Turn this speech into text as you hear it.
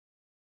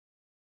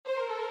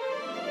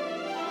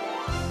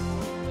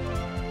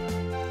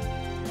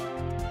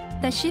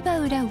The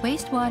Wastewater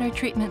wastewater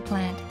treatment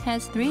plant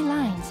has 3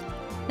 lines: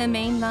 the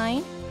main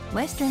line,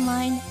 western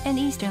line, and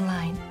eastern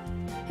line,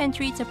 and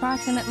treats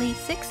approximately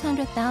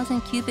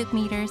 600,000 cubic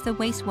meters of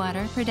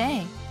wastewater per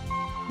day.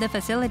 The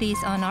facilities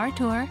on our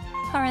tour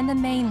are in the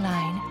main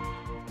line.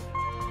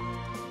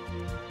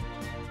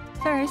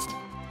 First,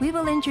 we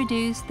will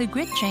introduce the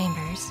grit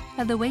chambers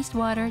of the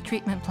wastewater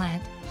treatment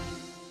plant.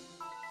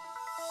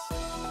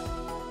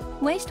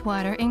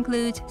 Wastewater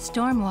includes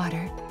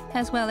stormwater,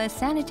 as well as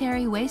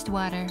sanitary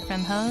wastewater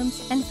from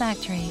homes and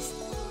factories.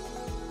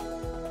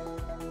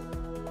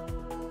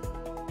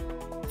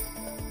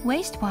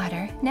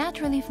 Wastewater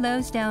naturally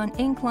flows down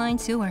inclined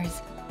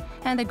sewers,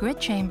 and the grit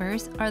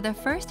chambers are the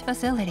first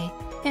facility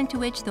into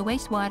which the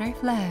wastewater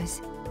flows.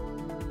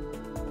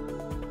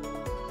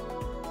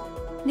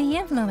 The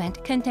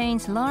influent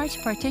contains large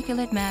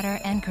particulate matter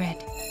and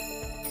grit.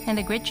 In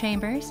the grit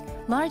chambers,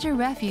 larger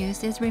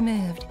refuse is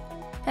removed,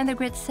 and the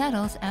grit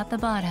settles at the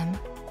bottom.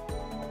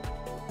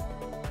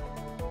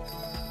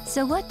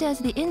 So what does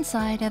the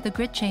inside of the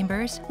grit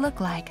chambers look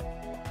like?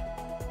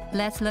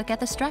 Let's look at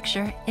the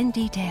structure in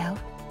detail.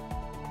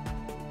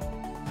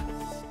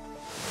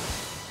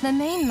 The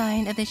main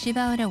line of the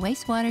Wastewater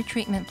wastewater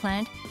treatment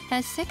plant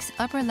has 6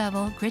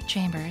 upper-level grit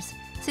chambers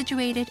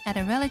situated at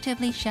a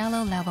relatively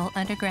shallow level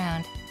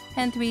underground,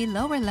 and 3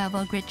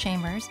 lower-level grit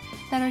chambers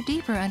that are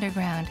deeper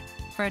underground,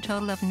 for a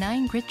total of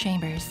 9 grit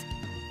chambers.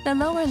 The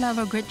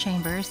lower-level grit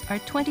chambers are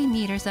 20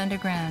 meters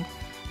underground,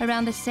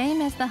 around the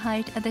same as the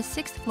height of the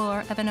 6th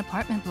floor of an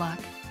apartment block.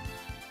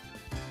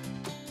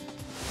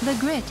 The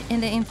grit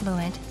in the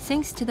influent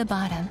sinks to the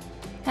bottom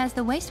as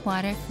the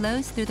wastewater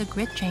flows through the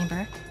grit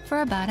chamber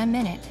for about a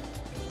minute.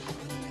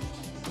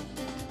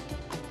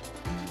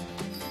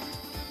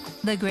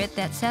 The grit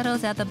that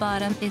settles at the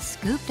bottom is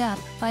scooped up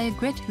by a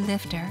grit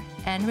lifter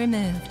and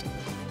removed.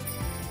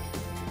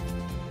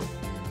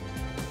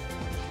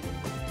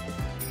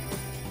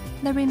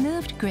 The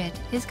removed grit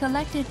is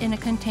collected in a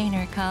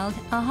container called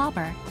a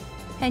hopper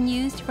and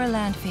used for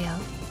landfill.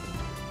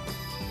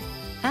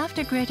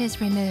 After grit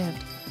is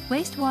removed,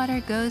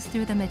 wastewater goes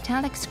through the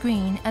metallic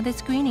screen of the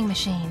screening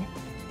machine.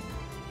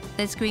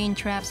 The screen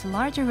traps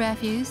larger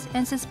refuse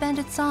and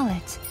suspended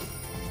solids.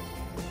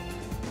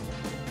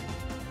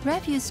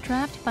 Refuse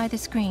trapped by the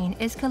screen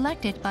is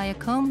collected by a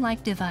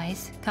comb-like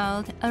device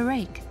called a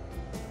rake.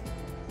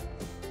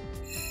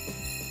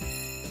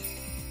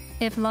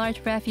 If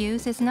large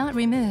refuse is not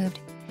removed,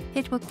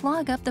 it will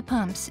clog up the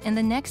pumps in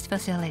the next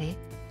facility,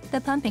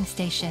 the pumping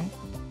station.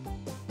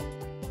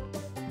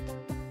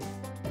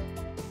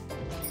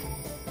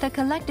 The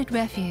collected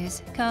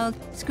refuse, called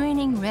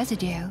screening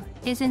residue,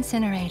 is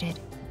incinerated.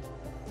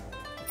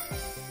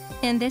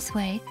 In this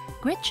way,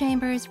 grit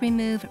chambers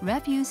remove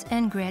refuse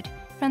and grit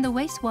from the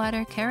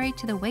wastewater carried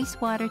to the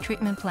wastewater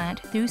treatment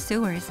plant through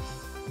sewers,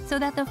 so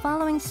that the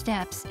following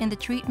steps in the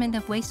treatment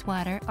of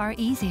wastewater are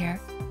easier.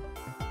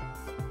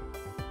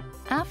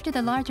 After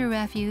the larger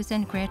refuse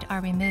and grit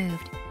are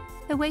removed,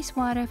 the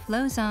wastewater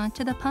flows on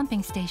to the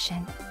pumping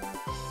station.